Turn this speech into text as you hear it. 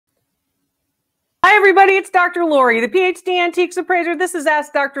Hi, everybody. It's Dr. Lori, the PhD Antiques Appraiser. This is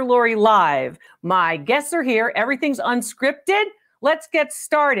Ask Dr. Lori Live. My guests are here. Everything's unscripted. Let's get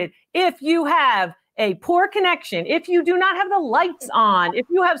started. If you have a poor connection, if you do not have the lights on, if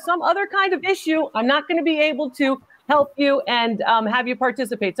you have some other kind of issue, I'm not going to be able to help you and have you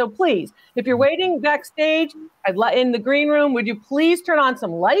participate. So please, if you're waiting backstage in the green room, would you please turn on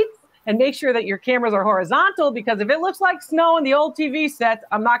some lights and make sure that your cameras are horizontal, because if it looks like snow in the old TV sets,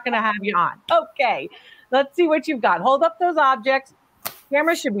 I'm not going to have you on. Okay, let's see what you've got. Hold up those objects.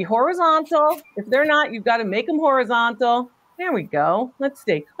 Cameras should be horizontal. If they're not, you've got to make them horizontal. There we go. Let's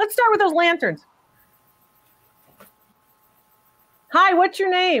see. Let's start with those lanterns. Hi, what's your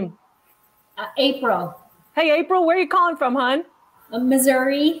name? April. Hey, April, where are you calling from, hon?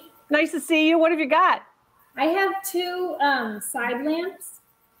 Missouri. Nice to see you. What have you got? I have two side lamps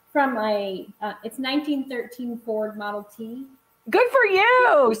from it's 1913 Ford Model T. Good for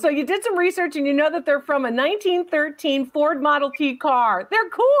you. So you did some research and you know that they're from a 1913 Ford Model T car. They're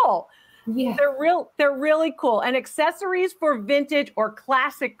cool. Yeah. They're really cool. And accessories for vintage or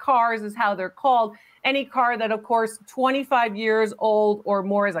classic cars is how they're called. Any car that, of course, 25 years old or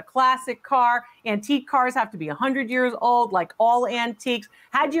more is a classic car. Antique cars have to be 100 years old, like all antiques.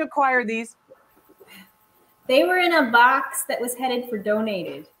 How'd you acquire these? They were in a box that was headed for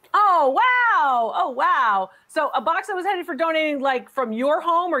donated. Oh, wow. Oh, wow. So a box that was headed for donating, like from your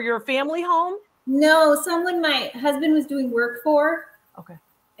home or your family home? No, someone my husband was doing work for. Okay.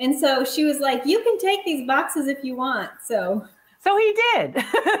 And so she was like, you can take these boxes if you want. So he did.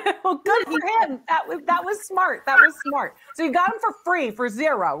 Well, good for him. That was smart. That was smart. So you got them for free, for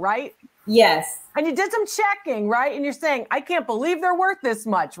 $0, right? Yes. And you did some checking, right? And you're saying, I can't believe they're worth this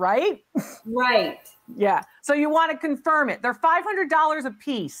much, right? Right. Yeah. So you want to confirm it. They're $500 a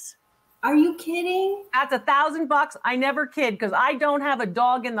piece. Are you kidding? That's $1,000. I never kid, because I don't have a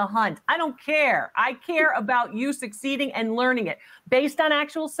dog in the hunt. I don't care. I care about you succeeding and learning it based on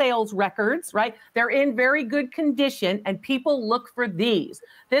actual sales records, right? They're in very good condition and people look for these.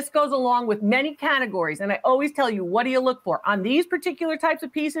 This goes along with many categories. And I always tell you, what do you look for? On these particular types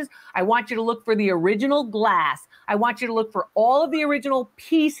of pieces, I want you to look for the original glass. I want you to look for all of the original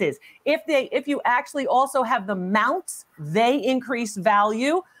pieces. If you actually also have the mounts, they increase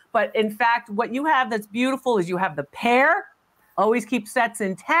value. But in fact, what you have that's beautiful is you have the pair, always keep sets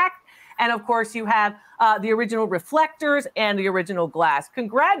intact. And of course, you have the original reflectors and the original glass.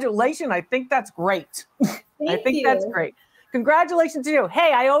 Congratulations. I think that's great. I think that's great. Congratulations to you.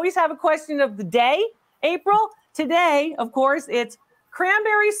 Hey, I always have a question of the day, April. Today, of course, it's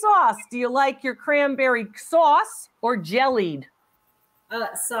cranberry sauce. Do you like your cranberry sauce or jellied?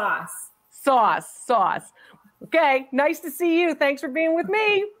 Sauce. Sauce. Okay, nice to see you. Thanks for being with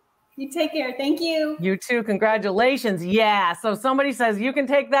me. You take care. Thank you. You too. Congratulations. Yeah. So somebody says you can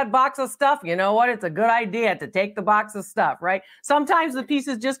take that box of stuff. You know what? It's a good idea to take the box of stuff, right? Sometimes the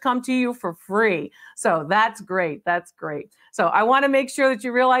pieces just come to you for free. So that's great. That's great. So I want to make sure that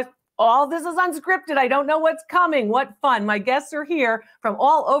you realize all this is unscripted. I don't know what's coming. What fun. My guests are here from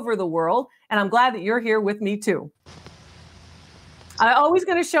all over the world, and I'm glad that you're here with me too. I'm always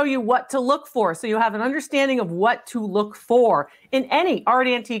going to show you what to look for so you have an understanding of what to look for in any art,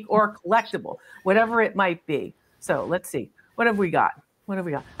 antique, or collectible, whatever it might be. So let's see. What have we got? What have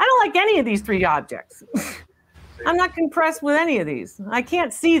we got? I don't like any of these three objects. I'm not impressed with any of these. I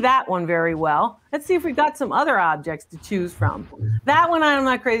can't see that one very well. Let's see if we got some other objects to choose from. That one I'm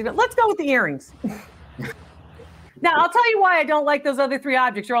not crazy about. Let's go with the earrings. Now, I'll tell you why I don't like those other three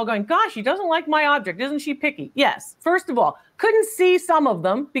objects. You're all going, gosh, she doesn't like my object. Isn't she picky? Yes. First of all, couldn't see some of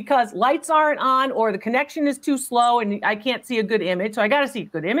them because lights aren't on or the connection is too slow and I can't see a good image. So I got to see a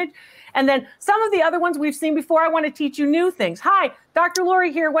good image. And then some of the other ones we've seen before, I want to teach you new things. Hi, Dr.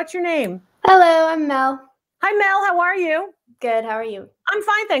 Lori here. What's your name? Hello, I'm Mel. Hi, Mel. How are you? Good. How are you? I'm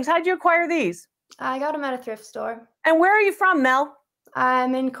fine, thanks. How'd you acquire these? I got them at a thrift store. And where are you from, Mel?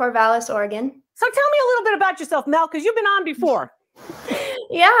 I'm in Corvallis, Oregon. So tell me a little bit about yourself, Mel, because you've been on before.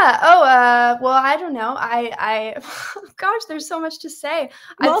 Yeah. Oh, well, I don't know. Gosh, there's so much to say.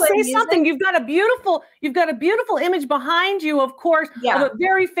 Well, say something. You've got a beautiful image behind you, of course, of a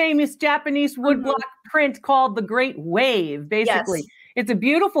very famous Japanese woodblock print called The Great Wave, basically. Yes. It's a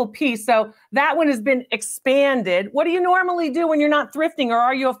beautiful piece. So that one has been expanded. What do you normally do when you're not thrifting, or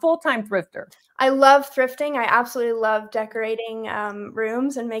are you a full-time thrifter? I love thrifting. I absolutely love decorating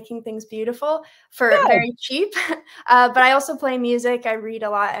rooms and making things beautiful for very cheap. But I also play music. I read a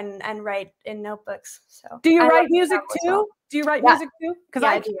lot and write in notebooks. So do you write music too? Well. Do you write music too? Because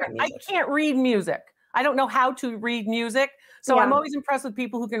I can't read music. I don't know how to read music. So I'm always impressed with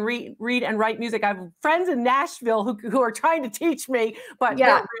people who can read and write music. I have friends in Nashville who are trying to teach me, but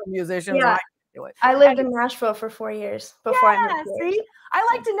they're real musicians. do it. I lived in Nashville for 4 years before I moved here. See, I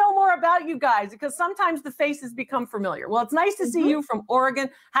like to know more about you guys because sometimes the faces become familiar. Well, it's nice to see you from Oregon.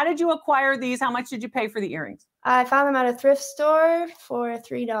 How did you acquire these? How much did you pay for the earrings? I found them at a thrift store for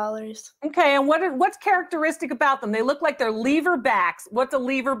 $3. Okay, and what's characteristic about them? They look like they're lever backs. What's a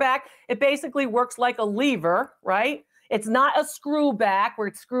lever back? It basically works like a lever, right? It's not a screw back where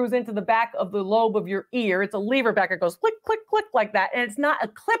it screws into the back of the lobe of your ear. It's a lever back. It goes click, click, click like that. And it's not a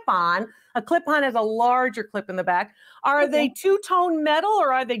clip-on. A clip-on has a larger clip in the back. Are they two-tone metal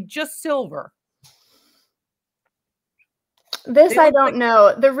or are they just silver? This I don't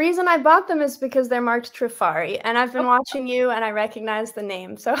know. The reason I bought them is because they're marked Trifari, and I've been watching you, and I recognize the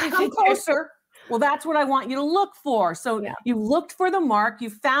name. So come closer. Well, that's what I want you to look for. So you looked for the mark, you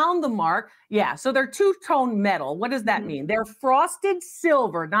found the mark. Yeah, so they're two-tone metal. What does that mean? They're frosted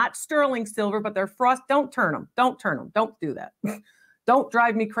silver, not sterling silver, but they're frost. Don't turn them. Don't turn them. Don't do that. Don't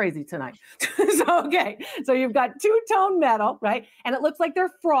drive me crazy tonight. So you've got two-tone metal, right? And it looks like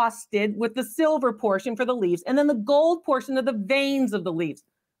they're frosted with the silver portion for the leaves and then the gold portion of the veins of the leaves.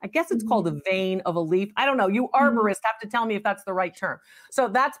 I guess it's called a vein of a leaf. I don't know. You arborists have to tell me if that's the right term. So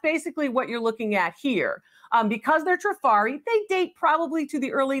that's basically what you're looking at here. Because they're Trifari, they date probably to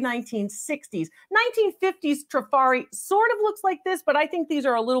the early 1960s. 1950s Trifari sort of looks like this, but I think these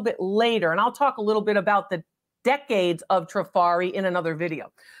are a little bit later. And I'll talk a little bit about the decades of Trifari in another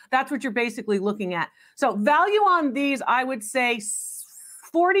video. That's what you're basically looking at. So value on these, I would say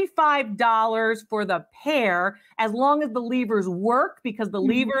 $45 for the pair, as long as the levers work, because the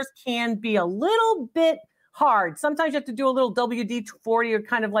levers can be a little bit hard. Sometimes you have to do a little WD-40 or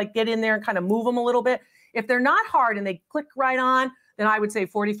kind of like get in there and kind of move them a little bit. If they're not hard and they click right on, then I would say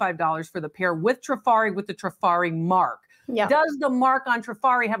 $45 for the pair with Trifari, with the Trifari mark. Yeah. Does the mark on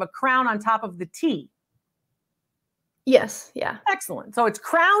Trifari have a crown on top of the T? Yes. Yeah. Excellent. So it's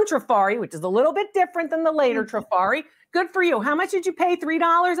crown Trifari, which is a little bit different than the later Trifari. Good for you. How much did you pay?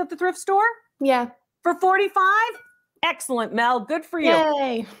 $3 at the thrift store? Yeah. For 45? Excellent, Mel. Good for you.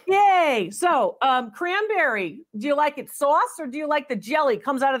 Yay. Yay. So cranberry, do you like it sauce or do you like the jelly? It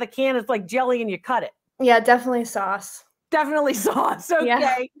comes out of the can. It's like jelly and you cut it. Yeah, definitely sauce. Definitely sauce. Okay.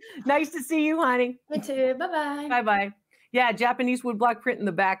 Yeah. Nice to see you, honey. Me too. Bye-bye. Bye-bye. Yeah, Japanese woodblock print in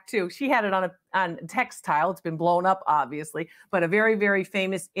the back too. She had it on textile. It's been blown up, obviously, but a very, very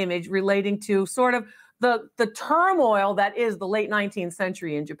famous image relating to sort of the turmoil that is the late 19th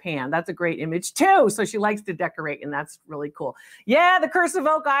century in Japan. That's a great image too. So she likes to decorate, and that's really cool. Yeah, the Curse of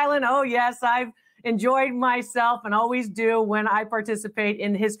Oak Island. Oh yes, I've enjoyed myself and always do when I participate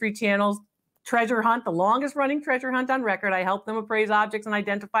in History Channel's treasure hunt, the longest running treasure hunt on record. I help them appraise objects and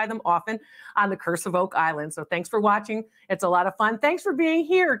identify them often on the Curse of Oak Island. So thanks for watching. It's a lot of fun. Thanks for being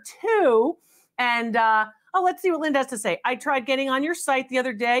here too. And let's see what Linda has to say. I tried getting on your site the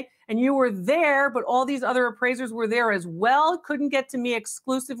other day and you were there, but all these other appraisers were there as well. Couldn't get to me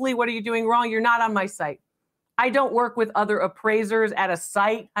exclusively. What are you doing wrong? You're not on my site. I don't work with other appraisers at a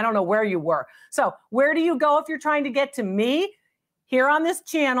site. I don't know where you were. So where do you go if you're trying to get to me? Here on this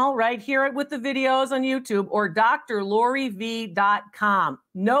channel, right here with the videos on YouTube, or drloriv.com.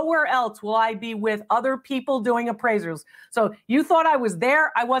 Nowhere else will I be with other people doing appraisals. So you thought I was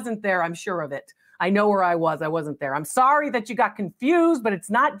there. I wasn't there. I'm sure of it. I know where I was. I wasn't there. I'm sorry that you got confused, but it's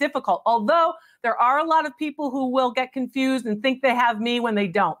not difficult. Although there are a lot of people who will get confused and think they have me when they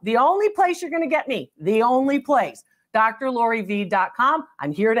don't. The only place you're going to get me, the only place, drloriv.com.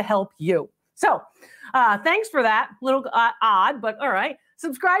 I'm here to help you. So thanks for that. Little odd, but all right.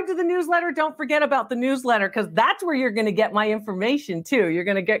 Subscribe to the newsletter. Don't forget about the newsletter because that's where you're going to get my information too. You're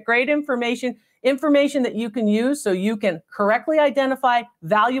going to get great information that you can use so you can correctly identify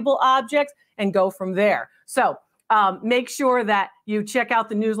valuable objects and go from there. So make sure that you check out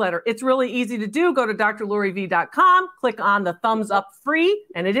the newsletter. It's really easy to do. Go to drloriv.com, click on the thumbs up free,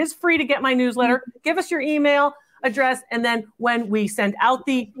 and it is free to get my newsletter. Give us your email address, and then when we send out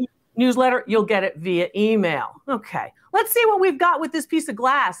the newsletter, you'll get it via email. Okay, let's see what we've got with this piece of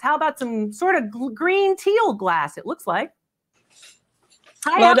glass. How about some sort of green teal glass, it looks like.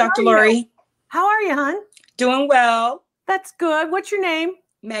 Hi, hello, Dr. Lori. How are you, hon? Doing well. That's good. What's your name?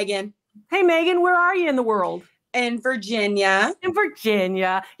 Megan. Hey, Megan, where are you in the world? In Virginia. In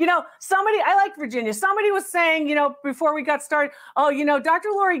Virginia. You know, I like Virginia. Somebody was saying, you know, before we got started, oh, you know, Dr.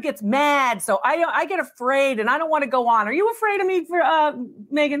 Lori gets mad, so I get afraid and I don't want to go on. Are you afraid of me,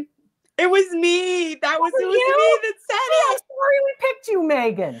 Megan? It was me. It was me that said it. I'm sorry we picked you,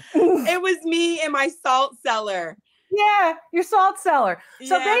 Megan. It was me in my salt cellar. Yeah, your salt cellar.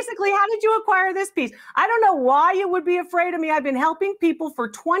 So Yeah. basically, how did you acquire this piece? I don't know why you would be afraid of me. I've been helping people for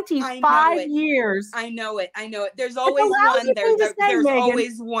 25 years. I know it. I know it. There's It's a always lousy one. thing to say, There's Megan.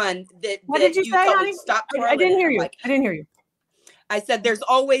 always one that What did you say, tell honey? me, stop twirling I didn't hear it. you. Like, I didn't hear you. I said, there's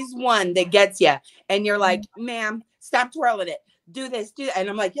always one that gets you. And you're like, ma'am, stop twirling it. Do this, do that. And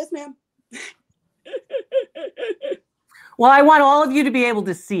I'm like, yes, ma'am. Well, I want all of you to be able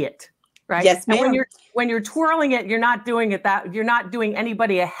to see it, right? Yes, and ma'am. when you're twirling it, you're not doing it that you're not doing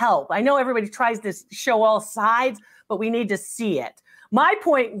anybody a help. I know everybody tries to show all sides, but we need to see it. My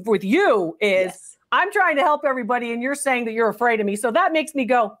point with you is Yes. I'm trying to help everybody, and you're saying that you're afraid of me. So that makes me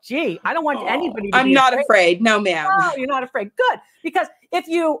go, gee, I don't want anybody to I'm be not afraid. No, ma'am. No, you're not afraid. Good. Because if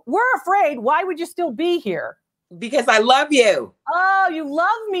you were afraid, why would you still be here? Because I love you. Oh, you love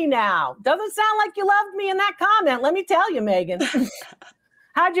me now. Doesn't sound like you loved me in that comment. Let me tell you, Megan.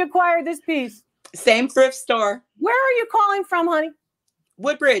 How'd you acquire this piece? Same thrift store. Where are you calling from, honey?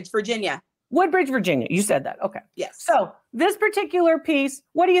 Woodbridge, Virginia. Woodbridge, Virginia. You said that. Okay. Yes. So this particular piece,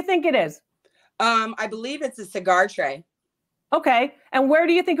 what do you think it is? I believe it's a cigar tray. Okay. And where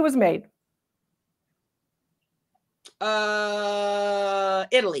do you think it was made?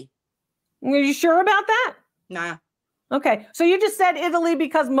 Italy. Are you sure about that? Nah. Okay. So you just said Italy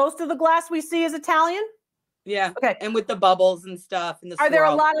because most of the glass we see is Italian? Yeah. Okay. And with the bubbles and stuff and the Are there a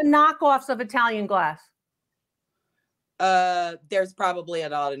swirl. lot of knockoffs of Italian glass? There's probably a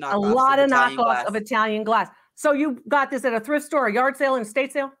lot of knockoffs. A lot of Italian knockoffs glass. of Italian glass. So you got this at a thrift store, a yard sale, and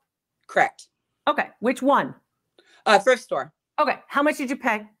estate sale? Correct. Okay. Which one? Thrift store. Okay. How much did you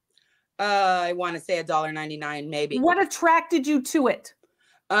pay? I want to say $1.99 maybe. What attracted you to it?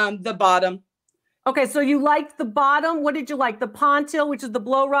 The bottom. Okay. So you liked the bottom. What did you like? The pontil, which is the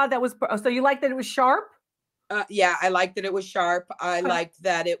blow rod that was, so you liked that it was sharp? Yeah, I liked that it was sharp. I liked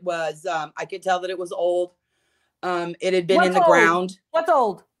that it was, I could tell that it was old. It had been in the ground. What's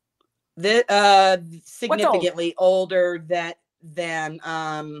old? Significantly older than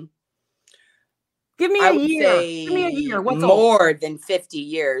Give me a year. Give me a year. What's old? More than 50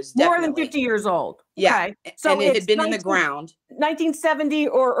 years. More Definitely. than 50 years old. Yeah. Okay. So and it had been in the ground. 1970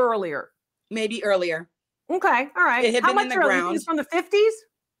 or earlier. Maybe earlier. Okay. All right. It had How been in much the earlier? ground. It's from the 50s?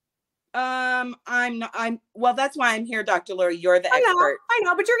 Well, that's why I'm here, Dr. Lori. You're the expert. I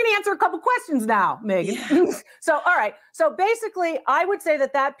know, but you're going to answer a couple questions now, Megan. Yeah. So, all right. So basically, I would say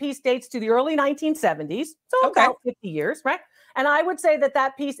that that piece dates to the early 1970s. So Okay. about 50 years, right? And I would say that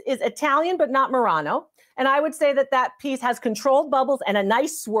that piece is Italian, but not Murano. And I would say that that piece has controlled bubbles and a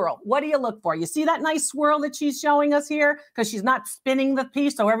nice swirl. What do you look for? You see that nice swirl that she's showing us here? Because she's not spinning the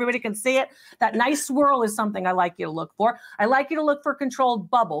piece so everybody can see it. That nice swirl is something I like you to look for. I like you to look for controlled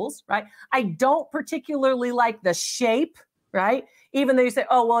bubbles, right? I don't particularly like the shape, right? Even though you say,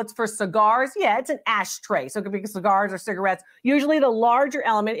 oh, well, it's for cigars. Yeah, it's an ashtray. So it could be cigars or cigarettes. Usually the larger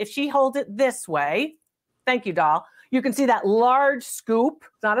element, if she holds it this way, thank you, doll. You can see that large scoop.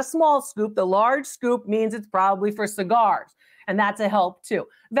 It's not a small scoop. The large scoop means it's probably for cigars. And that's a help too.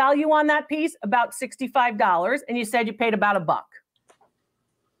 Value on that piece, about $65. And you said you paid about $1.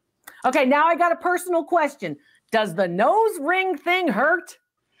 Okay, now I got a personal question. Does the nose ring thing hurt?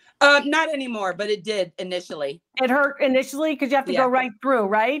 Not anymore, but it did initially. It hurt initially because you have to go right through,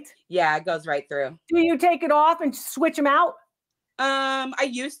 right? Yeah, it goes right through. Do you take it off and switch them out? I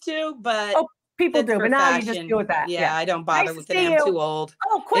used to, but people do, but now you just do it that. Yeah, I don't bother Nice with to it. see I'm you. too old.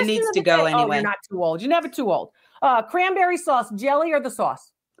 Oh, question It needs of to the go day. Oh, anyway. you're not too old. You're never too old. Cranberry sauce, jelly, or the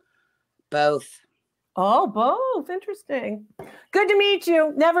sauce? Both. Oh, both. Interesting. Good to meet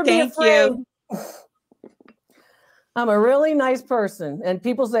you. Never be Thank afraid. you. I'm a really nice person, and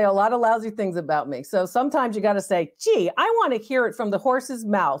people say a lot of lousy things about me. So sometimes you got to say, gee, I want to hear it from the horse's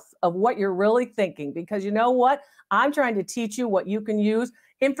mouth of what you're really thinking, because you know what? I'm trying to teach you what you can use,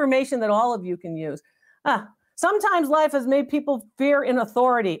 information that all of you can use. Sometimes life has made people fear in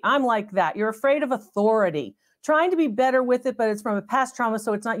authority. I'm like that. You're afraid of authority. Trying to be better with it, but it's from a past trauma,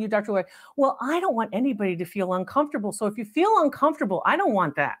 so it's not you, Dr. Lloyd. Well, I don't want anybody to feel uncomfortable. So if you feel uncomfortable, I don't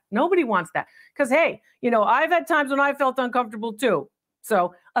want that. Nobody wants that. Because, hey, I've had times when I felt uncomfortable too.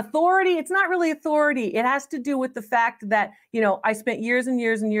 So authority, it's not really authority. It has to do with the fact that, I spent years and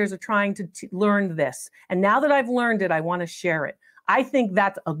years and years of trying to learn this. And now that I've learned it, I want to share it. I think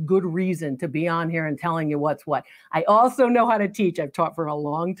that's a good reason to be on here and telling you what's what. I also know how to teach. I've taught for a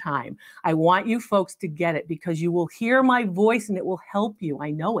long time. I want you folks to get it because you will hear my voice and it will help you.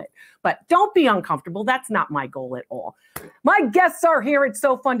 I know it. But don't be uncomfortable. That's not my goal at all. My guests are here. It's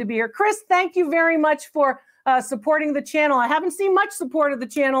so fun to be here. Chris, thank you very much for supporting the channel. I haven't seen much support of the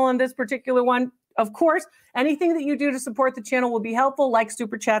channel on this particular one. of course, anything that you do to support the channel will be helpful, like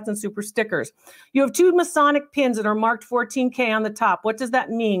super chats and super stickers. You have 2 Masonic pins that are marked 14K on the top. What does that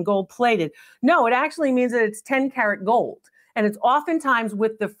mean? Gold plated? No, it actually means that it's 10 karat gold. And it's oftentimes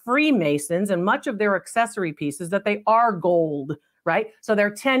with the Freemasons and much of their accessory pieces that they are gold, right? So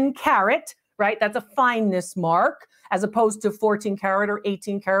they're 10 karat, right? That's a fineness mark, as opposed to 14 karat or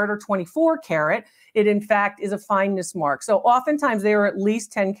 18 karat or 24 karat. It, in fact, is a fineness mark. So oftentimes they are at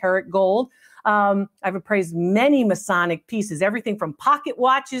least 10 karat gold. I've appraised many Masonic pieces, everything from pocket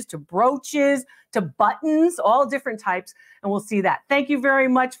watches to brooches to buttons, all different types, and we'll see that. Thank you very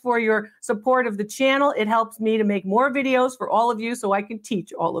much for your support of the channel. It helps me to make more videos for all of you so I can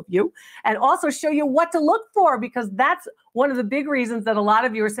teach all of you and also show you what to look for, because that's one of the big reasons that a lot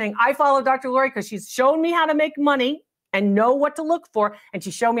of you are saying, I follow Dr. Lori because she's shown me how to make money and know what to look for. And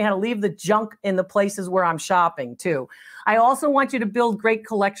she showed me how to leave the junk in the places where I'm shopping too. I also want you to build great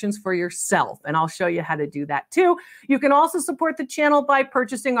collections for yourself, and I'll show you how to do that too. You can also support the channel by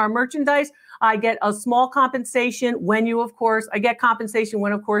purchasing our merchandise. I get a small compensation when you, of course, I get compensation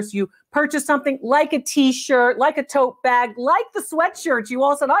when, of course, you purchase something like a t-shirt, like a tote bag, like the sweatshirts. You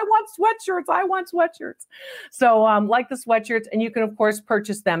all said, I want sweatshirts, I want sweatshirts. So like the sweatshirts, and you can, of course,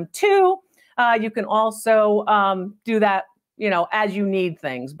 purchase them too. You can also do that, you know, as you need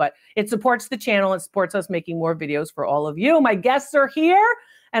things, but it supports the channel. It supports us making more videos for all of you. My guests are here.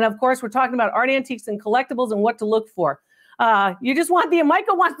 And of course, we're talking about art, antiques, and collectibles and what to look for. You just want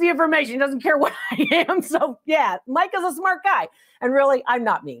Micah wants the information. He doesn't care what I am. So yeah, Micah's a smart guy. And really, I'm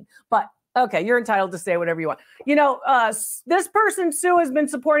not mean, but okay, you're entitled to say whatever you want. You know, this person, Sue, has been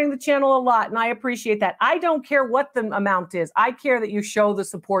supporting the channel a lot, and I appreciate that. I don't care what the amount is. I care that you show the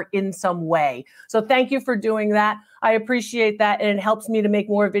support in some way. So thank you for doing that. I appreciate that, and it helps me to make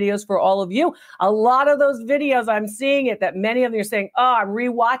more videos for all of you. A lot of those videos, I'm seeing it, that many of you are saying, oh, I'm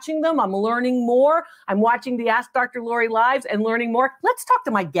rewatching them. I'm learning more. I'm watching the Ask Dr. Lori lives and learning more. Let's talk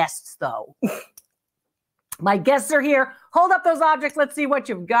to my guests, though. My guests are here. Hold up those objects. Let's see what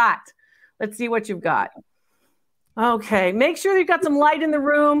you've got. Let's see what you've got. Okay, make sure you've got some light in the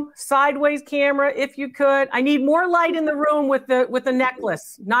room. Sideways camera, if you could. I need more light in the room with the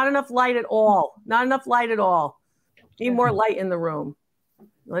necklace. Not enough light at all. Not enough light at all. Need more light in the room.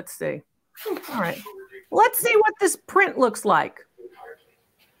 Let's see. All right. Let's see what this print looks like.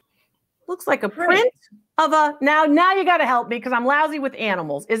 Looks like a print of a, now you got to help me because I'm lousy with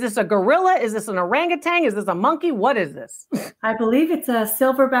animals. Is this a gorilla? Is this an orangutan? Is this a monkey? What is this? I believe it's a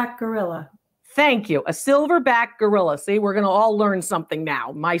silverback gorilla. Thank you. A silverback gorilla. See, we're going to all learn something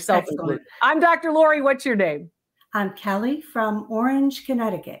now, myself included. I'm Dr. Lori. What's your name? I'm Kelly from Orange,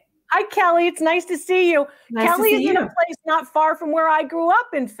 Connecticut. Hi, Kelly. It's nice to see you. Nice Kelly to see is in you. a place not far from where I grew up,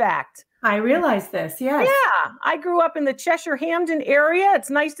 in fact. I realize this, yes. Yeah, I grew up in the Cheshire Hampden area. It's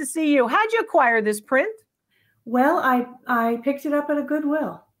nice to see you. How'd you acquire this print? Well, I picked it up at a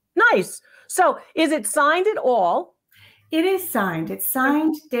Goodwill. Nice. So is it signed at all? It is signed. It's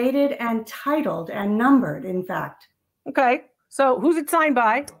signed, dated, and titled, and numbered, in fact. Okay. So who's it signed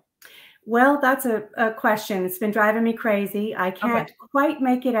by? Well, that's a question. It's been driving me crazy. I can't quite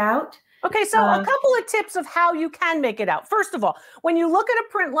make it out. Okay, so a couple of tips of how you can make it out. First of all, when you look at a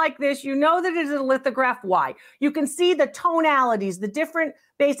print like this, you know that it is a lithograph. Why? You can see the tonalities, the different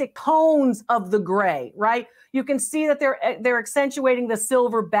basic tones of the gray, right? You can see that they're accentuating the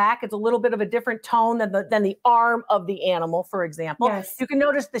silver back. It's a little bit of a different tone than the arm of the animal, for example. Yes. You can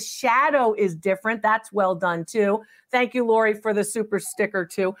notice the shadow is different. That's well done too. Thank you, Lori, for the super sticker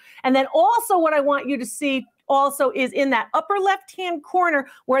too. And then also what I want you to see also is in that upper left-hand corner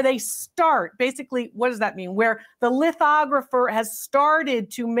where they start. Basically, what does that mean? Where the lithographer has started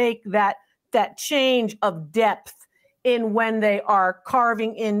to make that change of depth in when they are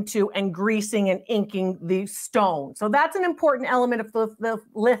carving into and greasing and inking the stone. So that's an important element of the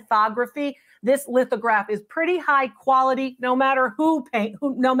lithography. This lithograph is pretty high quality, no matter who did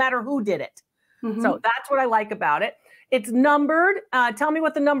it. Mm-hmm. So that's what I like about it. It's numbered. Tell me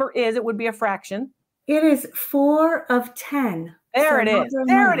what the number is. It would be a fraction. It is 4 of 10. There it is.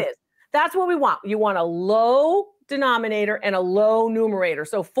 There it is. That's what we want. You want a low denominator and a low numerator.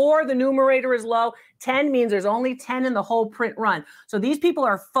 So 4, the numerator is low. 10 means there's only 10 in the whole print run. So these people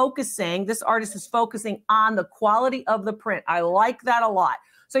are focusing, this artist is focusing on the quality of the print. I like that a lot.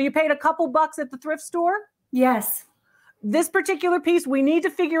 So you paid a couple bucks at the thrift store? Yes. This particular piece, we need to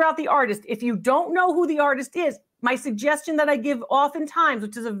figure out the artist. If you don't know who the artist is, my suggestion that I give oftentimes,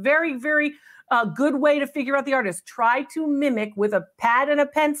 which is a very, very good way to figure out the artist, try to mimic with a pad and a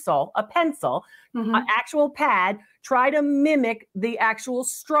pencil, mm-hmm. an actual pad, try to mimic the actual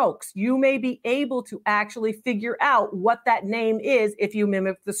strokes. You may be able to actually figure out what that name is if you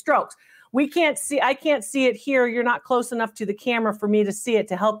mimic the strokes. I can't see it here. You're not close enough to the camera for me to see it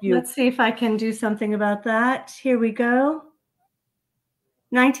to help you. Let's see if I can do something about that. Here we go.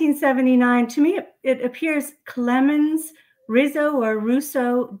 1979. To me, it appears Clemens, Rizzo, or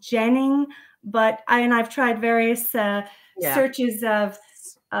Russo, Jennings, but I've tried various searches of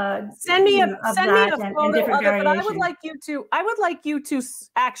send me a photo and different of it, but I would like you to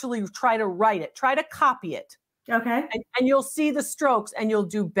actually try to write it, try to copy it. Okay. And you'll see the strokes and you'll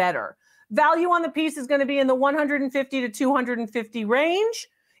do better. Value on the piece is going to be in the 150 to 250 range.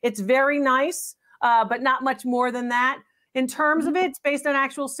 It's very nice, but not much more than that. In terms of it, it's based on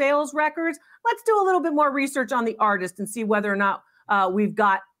actual sales records. Let's do a little bit more research on the artist and see whether or not we've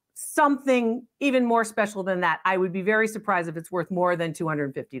got something even more special than that. I would be very surprised if it's worth more than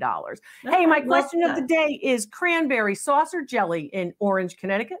 $250. Hey, my question of the day is cranberry sauce or jelly in Orange,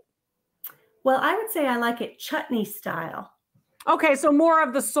 Connecticut? Well, I would say I like it chutney style. Okay, so more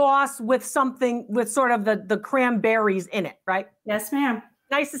of the sauce with something with sort of the cranberries in it, right? Yes, ma'am.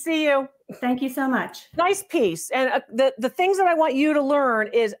 Nice to see you. Thank you so much. Nice piece. And the things that I want you to learn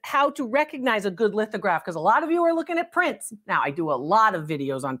is how to recognize a good lithograph, because a lot of you are looking at prints. Now, I do a lot of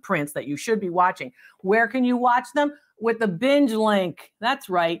videos on prints that you should be watching. Where can you watch them? With the binge link. That's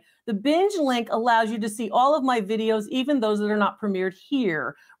right. The binge link allows you to see all of my videos, even those that are not premiered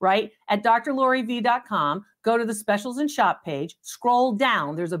here, right? At drloriv.com, go to the specials and shop page, scroll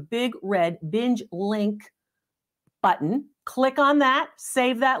down. There's a big red binge link button. Click on that,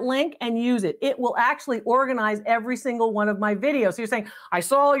 save that link, and use it. It will actually organize every single one of my videos. So you're saying, I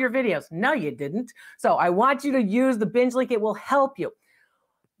saw all your videos. No, you didn't. So I want you to use the binge link. It will help you.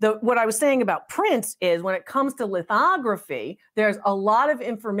 What I was saying about prints is when it comes to lithography, there's a lot of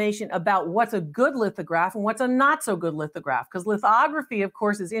information about what's a good lithograph and what's a not so good lithograph, because lithography, of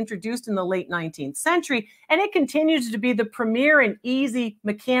course, is introduced in the late 19th century, and it continues to be the premier and easy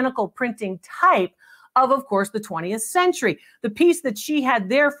mechanical printing type of course, the 20th century. The piece that she had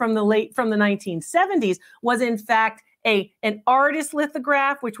there from the 1970s was in fact an artist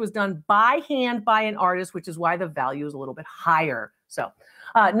lithograph, which was done by hand by an artist, which is why the value is a little bit higher. So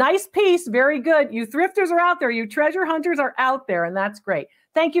nice piece, very good. You thrifters are out there, you treasure hunters are out there, and that's great.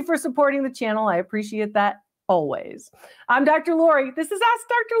 Thank you for supporting the channel. I appreciate that always. I'm Dr. Lori. This is Ask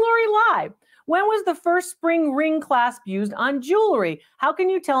Dr. Lori Live. When was the first spring ring clasp used on jewelry? How can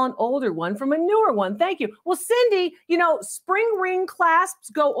you tell an older one from a newer one? Thank you. Well, Cindy, you know, spring ring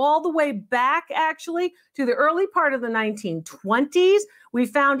clasps go all the way back, actually, to the early part of the 1920s. We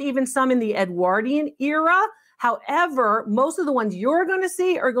found even some in the Edwardian era. However, most of the ones you're going to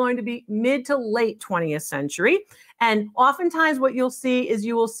see are going to be mid to late 20th century. And oftentimes what you'll see is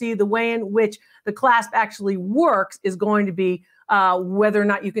you will see the way in which the clasp actually works is going to be whether or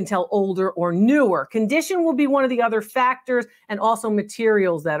not you can tell older or newer. Condition will be one of the other factors, and also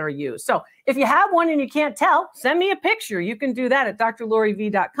materials that are used. So if you have one and you can't tell, send me a picture. You can do that at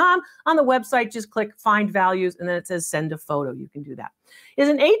drloriv.com. On the website, just click Find Values, and then it says Send a Photo. You can do that. Is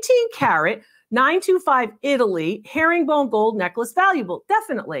an 18-karat 925 Italy herringbone gold necklace valuable?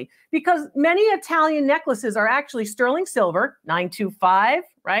 Definitely, because many Italian necklaces are actually sterling silver, 925,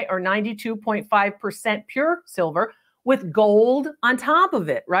 right, or 92.5% pure silver, with gold on top of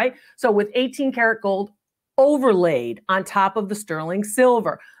it, right? So with 18-karat gold overlaid on top of the sterling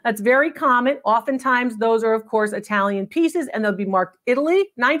silver. That's very common. Oftentimes, those are, of course, Italian pieces, and they'll be marked Italy,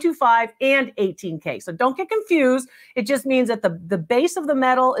 925, and 18K. So don't get confused. It just means that the base of the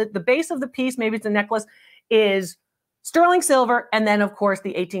metal, the base of the piece, maybe it's a necklace, is sterling silver, and then, of course,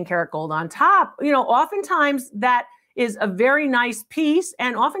 the 18-karat gold on top. You know, oftentimes, that is a very nice piece,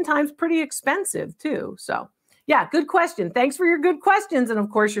 and oftentimes pretty expensive, too. So yeah, good question. Thanks for your good questions. And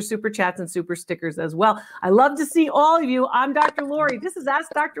of course, your super chats and super stickers as well. I love to see all of you. I'm Dr. Lori. This is Ask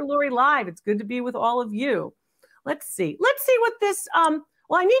Dr. Lori Live. It's good to be with all of you. Let's see. Let's see what this,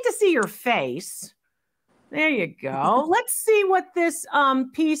 well, I need to see your face. There you go. Let's see what this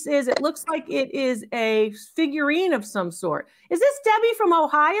piece is. It looks like it is a figurine of some sort. Is this Debbie from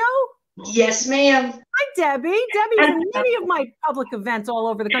Ohio? Yes, ma'am. Hi, Debbie. Debbie's in many of my public events all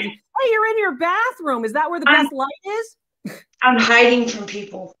over the country. Hey, you're in your bathroom. Is that where the best light is? I'm hiding from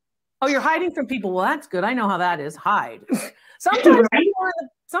people. Oh, you're hiding from people. Well, that's good. I know how that is. Hide. Sometimes, Right?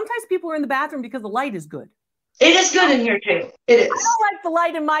 sometimes people are in the bathroom because the light is good. It is good in here too. It is. I don't like the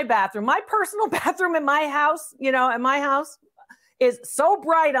light in my bathroom. My personal bathroom in my house, you know, at my house is so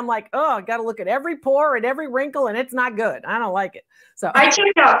bright. I'm like, oh, I got to look at every pore and every wrinkle, and it's not good. I don't like it. So I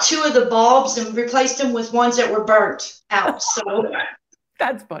took out 2 of the bulbs and replaced them with ones that were burnt out. So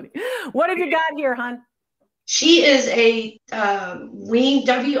that's funny. What have you got here, hon? she is a wien,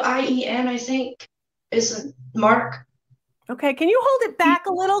 W-I-E-N, I think, is a mark. Okay, can you hold it back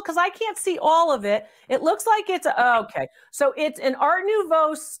a little? Because I can't see all of it. It looks like it's, okay. So it's an Art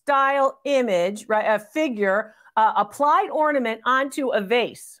Nouveau style image, right? A figure, applied ornament onto a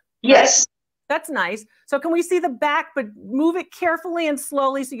vase. Yes. Right? That's nice. So can we see the back, but move it carefully and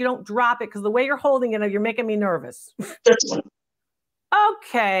slowly so you don't drop it, because the way you're holding it, you're making me nervous. This one.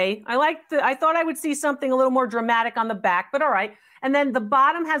 Okay, I thought I would see something a little more dramatic on the back, but all right. And then the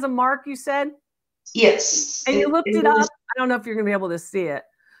bottom has a mark, you said? Yes. And you looked it up. I don't know if you're going to be able to see it.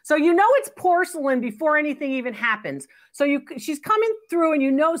 So you know it's porcelain before anything even happens. So she's coming through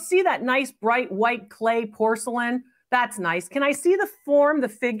and see that nice bright white clay porcelain. That's nice. Can I see the form, the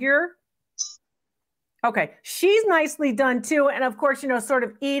figure? Okay, she's nicely done too. And of course, sort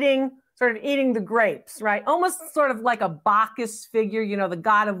of eating the grapes, right? Almost sort of like a Bacchus figure, the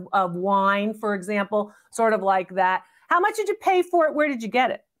god of wine, for example, sort of like that. How much did you pay for it? Where did you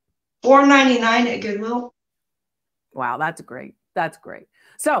get it? $4.99 at Goodwill. Wow, that's great. That's great.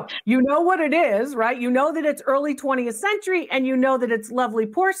 So you know what it is, right? You know that it's early 20th century, and you know that it's lovely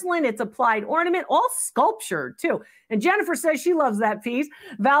porcelain. It's applied ornament, all sculptured too. And Jennifer says she loves that piece.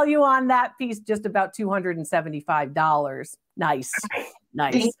 Value on that piece, just about $275. Nice.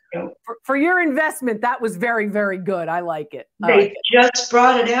 Nice. For your investment, that was very, very good. I like it. They just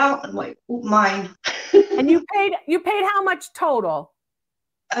brought it out. I'm like, ooh, mine. And you paid how much total?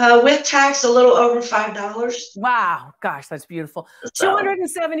 With tax, a little over $5. Wow. Gosh, that's beautiful. So,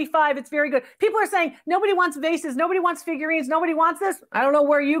 $275. It's very good. People are saying nobody wants vases. Nobody wants figurines. Nobody wants this. I don't know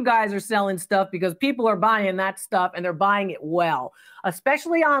where you guys are selling stuff, because people are buying that stuff, and they're buying it well,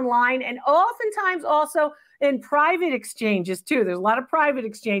 especially online, and oftentimes also in private exchanges too. There's a lot of private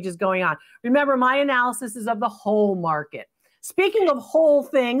exchanges going on. Remember, my analysis is of the whole market. Speaking of whole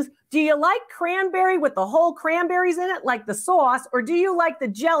things, do you like cranberry with the whole cranberries in it, like the sauce, or do you like the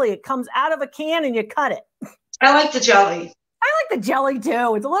jelly? It comes out of a can and you cut it. I like the jelly. I like the jelly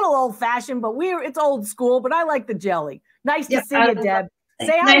too. It's a little old-fashioned, but it's old school, but I like the jelly. Nice to see you, Deb.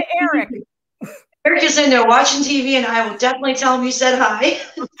 Say hi to Eric. Eric is in there watching TV, and I will definitely tell him you said hi.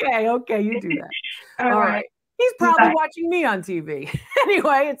 Okay, you do that. All right. He's probably watching me on TV.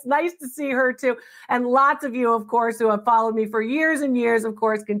 Anyway, it's nice to see her too. And lots of you, of course, who have followed me for years and years, of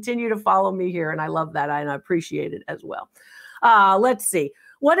course, continue to follow me here. And I love that. And I appreciate it as well. Let's see.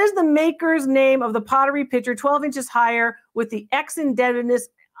 What is the maker's name of the pottery pitcher 12 inches higher with the X indebtedness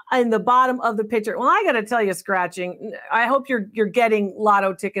in the bottom of the pitcher? Well, I got to tell you, Scratching, I hope you're getting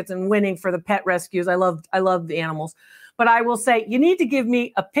lotto tickets and winning for the pet rescues. I love the animals. But I will say, you need to give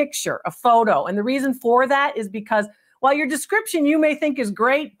me a picture, a photo. And the reason for that is because, while your description you may think is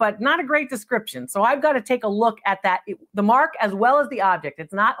great, but not a great description. So I've got to take a look at the mark as well as the object.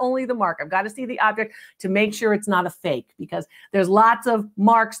 It's not only the mark. I've got to see the object to make sure it's not a fake, because there's lots of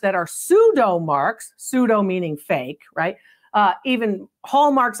marks that are pseudo marks, pseudo meaning fake, right? Even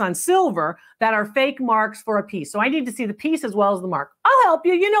hallmarks on silver that are fake marks for a piece. So I need to see the piece as well as the mark. I'll help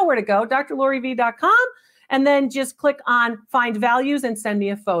you. You know where to go, drloriv.com. And then just click on Find Values and send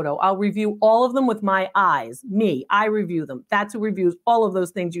me a photo. I'll review all of them with my eyes. I review them. That's who reviews all of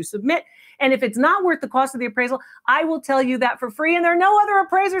those things you submit. And if it's not worth the cost of the appraisal, I will tell you that for free. And there are no other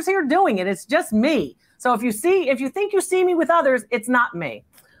appraisers here doing it. It's just me. So if you think you see me with others, it's not me.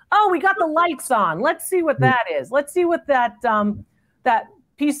 Oh, we got the lights on. Let's see what that is. Let's see what that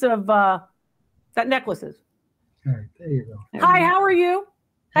piece of that necklace is. All right, there you go. Hi, how are you?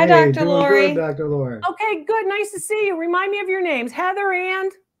 Hi, Hey, Dr. Lori. Good, Dr. Lori. Okay, good. Nice to see you. Remind me of your names. Heather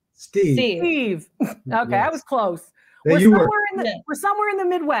and Steve. Okay, Yes. I was close. There We're you were. somewhere in the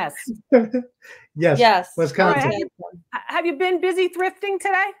Midwest. Yes. Wisconsin. All right, have you been busy thrifting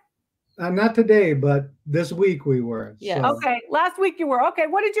today? Not today, but this week we were. Yes. So. Okay, last week you were. Okay,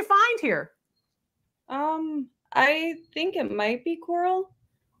 what did you find here? I think it might be coral.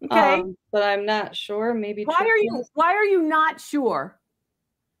 Okay. But I'm not sure. Maybe. Why are you not sure?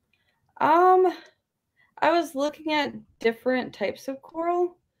 I was looking at different types of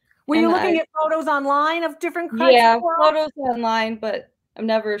coral. Were you looking at photos online of different types of coral? Photos online, but I'm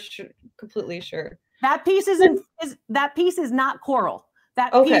never completely sure. That piece is not coral.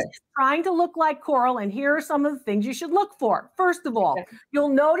 That piece is trying to look like coral, and here are some of the things you should look for. First of all, you'll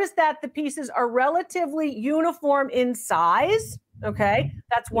notice that the pieces are relatively uniform in size. Okay,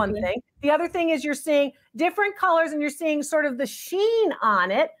 that's one thing. The other thing is you're seeing different colors, and you're seeing sort of the sheen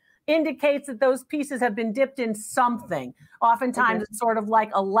on it indicates that those pieces have been dipped in something. Oftentimes it's sort of like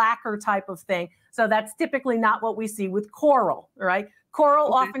a lacquer type of thing. So that's typically not what we see with coral, right?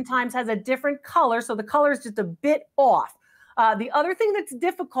 Coral oftentimes has a different color, so the color is just a bit off. The other thing that's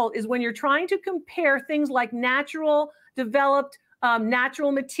difficult is when you're trying to compare things like natural, developed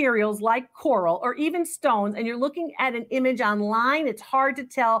natural materials like coral or even stones, and you're looking at an image online, it's hard to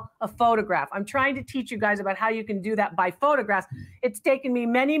tell a photograph. I'm trying to teach you guys about how you can do that by photographs. It's taken me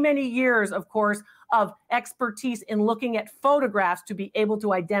many, many years, of course, of expertise in looking at photographs to be able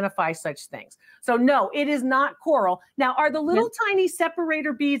to identify such things. So no, it is not coral. Now, are the little tiny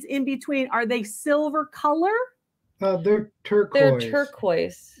separator beads in between, are they silver color? They're turquoise. They're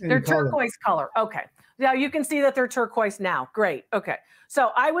turquoise. They're turquoise color. Okay. Now you can see that they're turquoise now. Great. Okay. So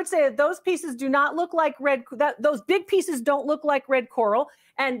I would say that those pieces do not look like red. Those big pieces don't look like red coral.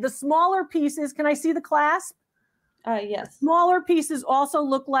 And the smaller pieces, can I see the clasp? Yes. Smaller pieces also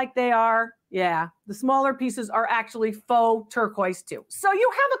look like they are. Yeah. The smaller pieces are actually faux turquoise too. So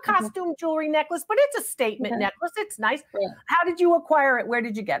you have a costume jewelry necklace, but it's a statement necklace. It's nice. Yeah. How did you acquire it? Where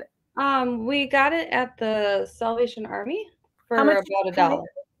did you get it? We got it at the Salvation Army for about $1.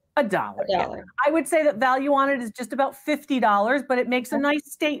 $1. Yeah. I would say that value on it is just about $50, but it makes a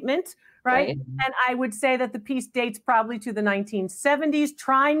nice statement, right? And I would say that the piece dates probably to the 1970s,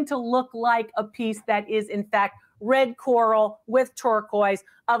 trying to look like a piece that is in fact red coral with turquoise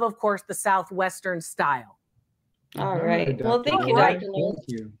of course, the Southwestern style. All right. Well, thank you, Dr. Lewis.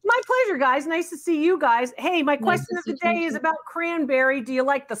 Thank you. My pleasure, guys. Nice to see you guys. Hey, my question of the day is about cranberry. Do you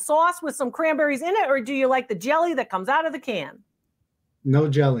like the sauce with some cranberries in it, or do you like the jelly that comes out of the can? No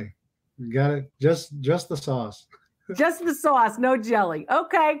jelly. You got it. Just the sauce. Just the sauce, no jelly.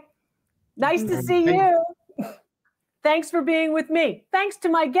 Okay. Nice to see you. Thanks for being with me. Thanks to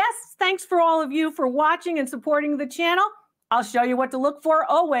my guests. Thanks for all of you for watching and supporting the channel. I'll show you what to look for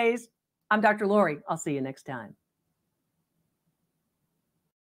always. I'm Dr. Lori. I'll see you next time.